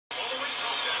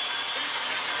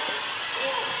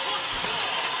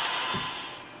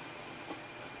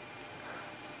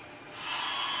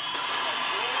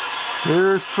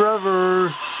Here's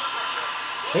Trevor.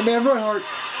 Hitman Rinehart.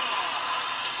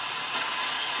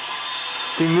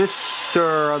 The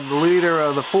the leader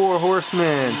of the Four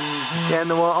Horsemen. And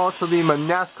also the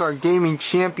NASCAR Gaming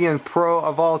Champion Pro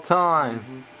of all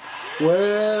time.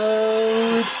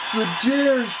 Well, it's the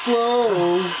Jerry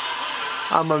Slow.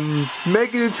 I'm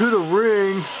making it to the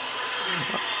ring.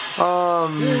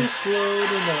 Jerry Slow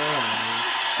tonight.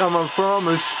 I'm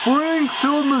from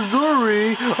Springfield,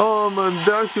 Missouri.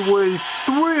 That actually weighs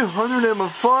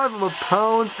 305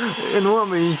 pounds, and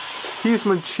I'm a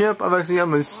Hitman champ.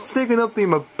 I'm sticking up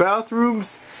the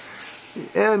bathrooms,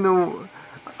 and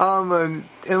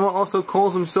also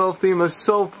calls himself the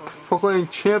self-proclaimed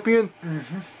champion,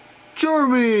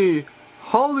 Jeremy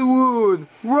Hollywood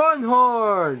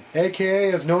Rinehart, AKA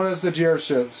is known as the Jerry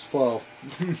Slow.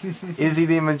 Is he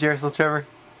the Jerry Slow, Trevor?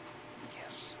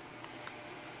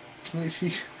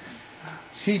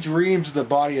 He dreams of the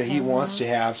body that he wants to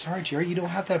have. Sorry, Jerry, you don't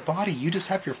have that body. You just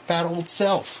have your fat old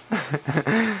self.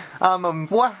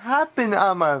 What happened?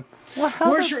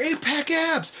 Where's your 8-pack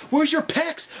abs? Where's your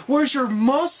pecs? Where's your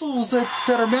muscles that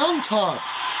are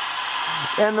mountaintops?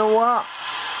 And what?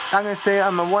 I'm gonna say,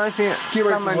 get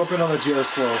ready for whooping on the Jerry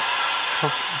Slow.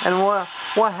 And what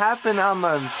happened?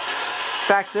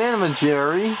 Back then,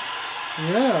 Jerry.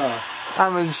 Yeah.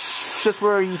 Just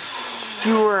where you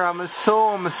were. I'm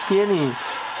skinny.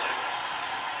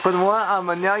 But what?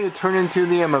 Now you turn into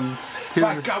the My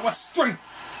God, what strength!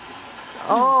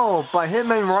 Oh, by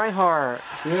Hitman Rinehart.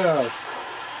 Yes.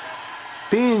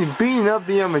 Beating up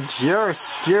the Jerry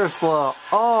Slow.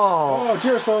 Oh,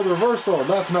 Jerry Slow, the reversal.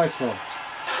 That's a nice one.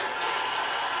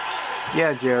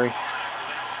 Yeah, Jerry.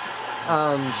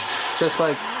 Just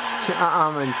like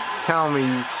tell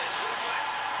me.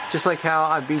 Just like how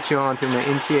I beat you onto my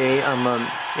NCAA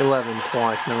 11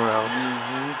 twice in a row.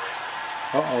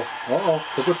 Uh-oh.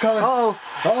 Look what's coming. Uh-oh.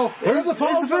 Here's the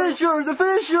finisher. The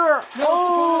finisher.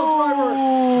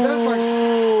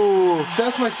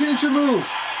 That's my signature move.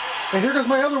 And here goes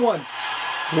my other one.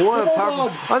 What a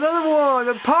powerful... Another one.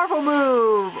 A powerful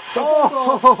move.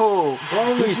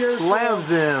 He slams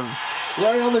him.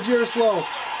 Right on the Jerry Slow.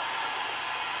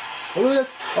 Look at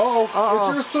this. It's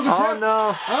your silver tap.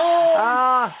 No.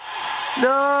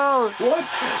 No! What?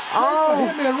 Strike by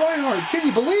Hitman Rinehart. Can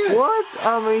you believe it? What?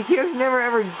 He never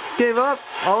ever gave up?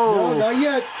 Oh. No, not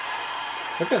yet.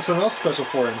 I've got something else special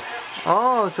for him.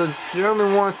 Oh, so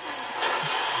Jeremy wants...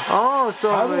 Oh,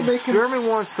 so Jeremy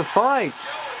wants to fight.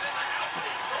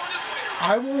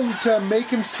 I won't make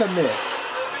him submit.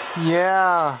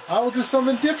 Yeah. I will do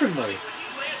something differently.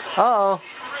 Uh-oh.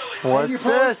 What's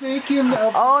this? Thinking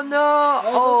of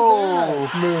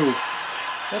move.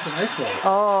 That's a nice one.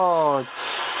 Oh.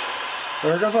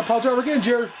 There goes my pile driver again,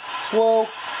 Jerry. Slow.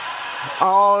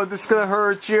 Oh, this is gonna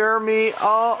hurt Jeremy. It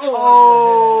got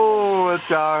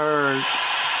hurt.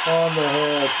 On the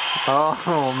head.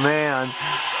 Oh man.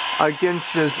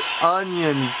 Against this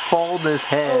onion baldness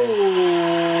head.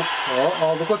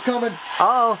 Oh, look what's coming.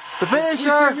 The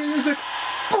finisher. Music.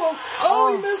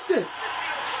 He missed it.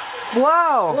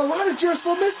 Wow. Well, why did Jerry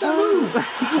Slow miss that move?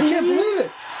 I can't believe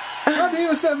it. How did he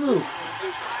miss that move?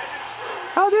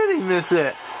 How did he miss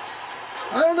it?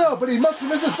 I don't know, but he must have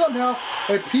missed it somehow.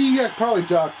 He probably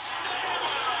ducked.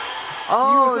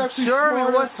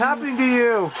 Jeremy, what's happening to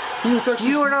you? He was actually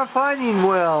You are not fighting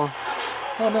well.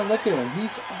 Oh no, look at him.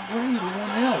 He's already low on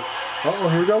health.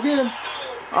 Here we go again.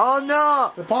 Oh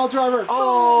no! The pile driver.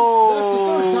 Oh! That's the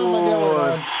third time I nailed it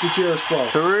on the Jerry Slow.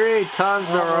 3 times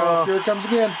in a row. Here it comes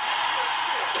again.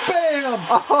 Bam!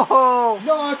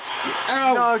 Knocked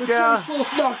out. The Jerry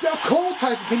Slow's knocked out cold,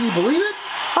 Tyson. Can you believe it?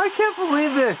 I can't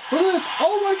believe this. Look at this.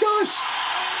 Oh my gosh.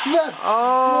 That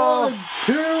 1,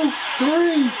 2,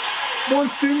 3. One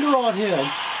finger on him.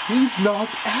 He's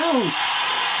knocked out.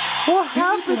 What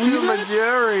happened to my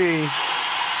Jerry?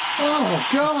 Oh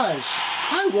gosh.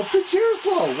 I whooped the Jerry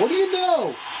Slow. What do you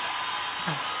know?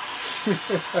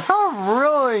 How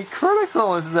really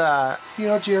critical is that? You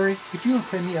know, Jerry, if you would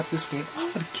play me up this game, I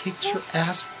would have kicked your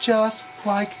ass just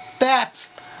like that.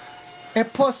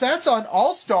 And plus, that's on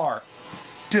All-Star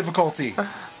difficulty.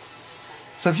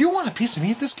 So if you want a piece of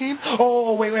me at this game...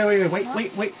 Oh, wait.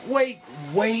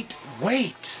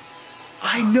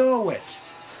 I know it.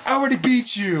 I already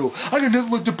beat you. I got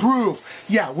nothing left to prove.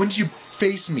 Yeah, when did you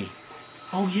face me?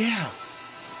 Oh, yeah.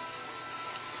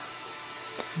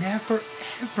 Never,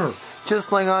 ever.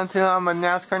 Just like on to a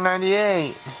NASCAR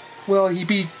 98. Well, he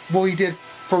did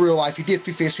for real life. He did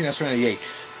face me in NASCAR 98.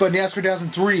 But NASCAR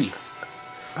 2003.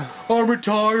 I'm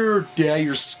retired. Yeah,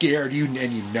 you're scared. And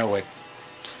you know it.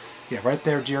 Yeah, right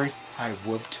there, Jerry. I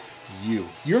whooped you.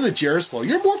 You're the Jerry Slow.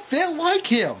 You're more fit like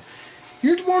him.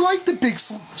 You're more like the Big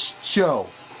Show.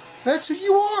 That's who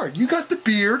you are. You got the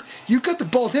beard, you got the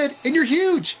bald head, and you're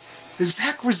huge.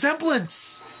 Exact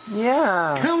resemblance.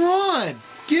 Yeah. Come on.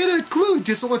 Get a clue.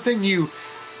 Just the one thing you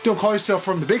don't call yourself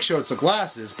from the Big Show, it's the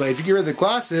glasses. But if you get rid of the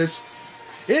glasses,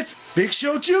 it's Big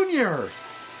Show Jr.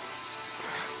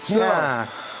 So, Yeah.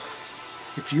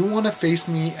 if you want to face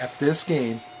me at this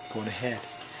game, go ahead.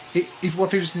 If you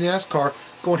want to face me in NASCAR,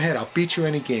 go ahead. I'll beat you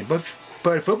any game. But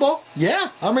football? Yeah,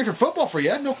 I'm ready for football for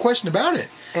you. No question about it.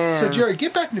 So, Jerry,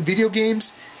 get back into video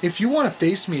games. If you want to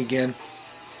face me again,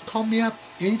 call me up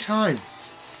anytime.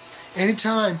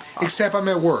 Anytime, except I'm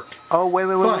at work. Oh, wait.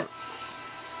 But,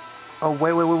 Oh,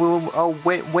 wait,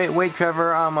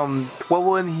 Trevor. What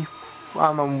will he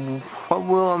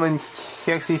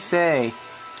actually say?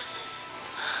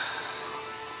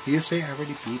 you say I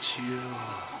already beat you.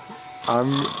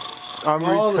 I'm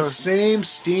All the same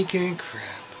stinking crap.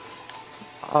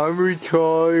 I'm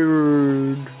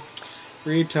retired.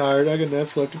 Retired. I got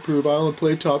enough left to prove. I only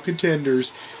play top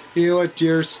contenders. You know what,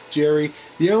 Jerry?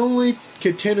 The only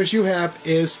contenders you have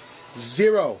is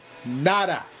 0.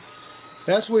 Nada.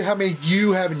 That's how many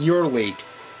you have in your league.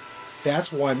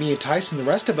 That's why me and Tyson, the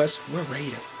rest of us, we're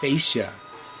ready to face ya.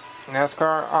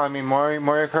 NASCAR, Mario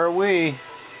Kart Wii.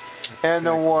 And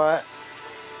Exactly. what?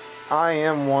 I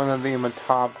am one of the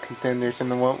top contenders,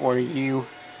 and what are you?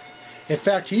 In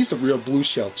fact, he's the real Blue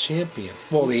Shell champion.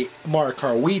 Well, the Mario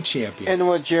Kart Wii champion. And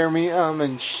what, Jeremy?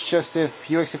 And just if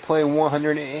you actually play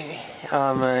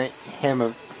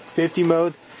 50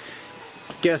 mode,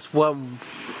 guess what?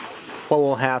 What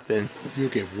will happen? You'll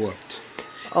get whooped.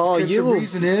 Oh, Because the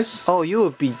reason is... Oh, you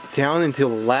will be down into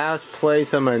last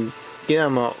place.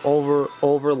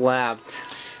 Overlapped.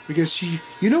 Because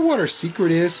you know what our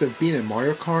secret is of being in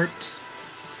Mario Kart?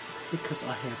 Because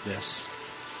I have this.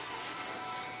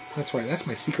 That's right, that's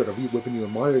my secret of you whipping you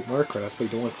in Mario Kart. That's why you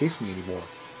don't want to face me anymore.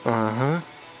 Uh-huh.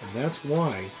 And that's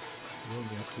why you're the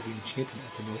NASCAR Gaming Champion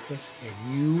at the Northwest,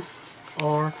 and you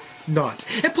are not.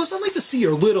 And plus, I'd like to see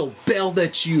your little belt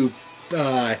that you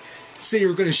say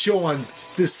you're going to show on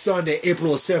this Sunday,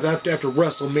 April 7th, after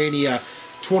WrestleMania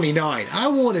 29. I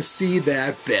want to see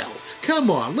that belt. Come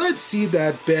on, let's see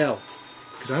that belt.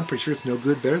 Because I'm pretty sure it's no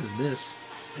good better than this.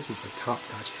 This is the top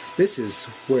notch. This is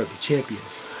where the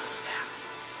champions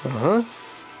have. Uh-huh.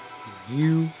 And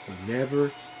you will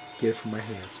never get it from my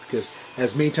hands. Because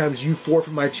as many times you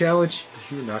forfeit my challenge,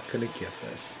 you're not going to get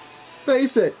this.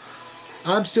 Face it.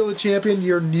 I'm still the champion.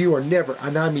 You are never,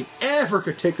 and I mean ever,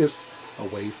 could take this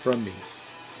away from me.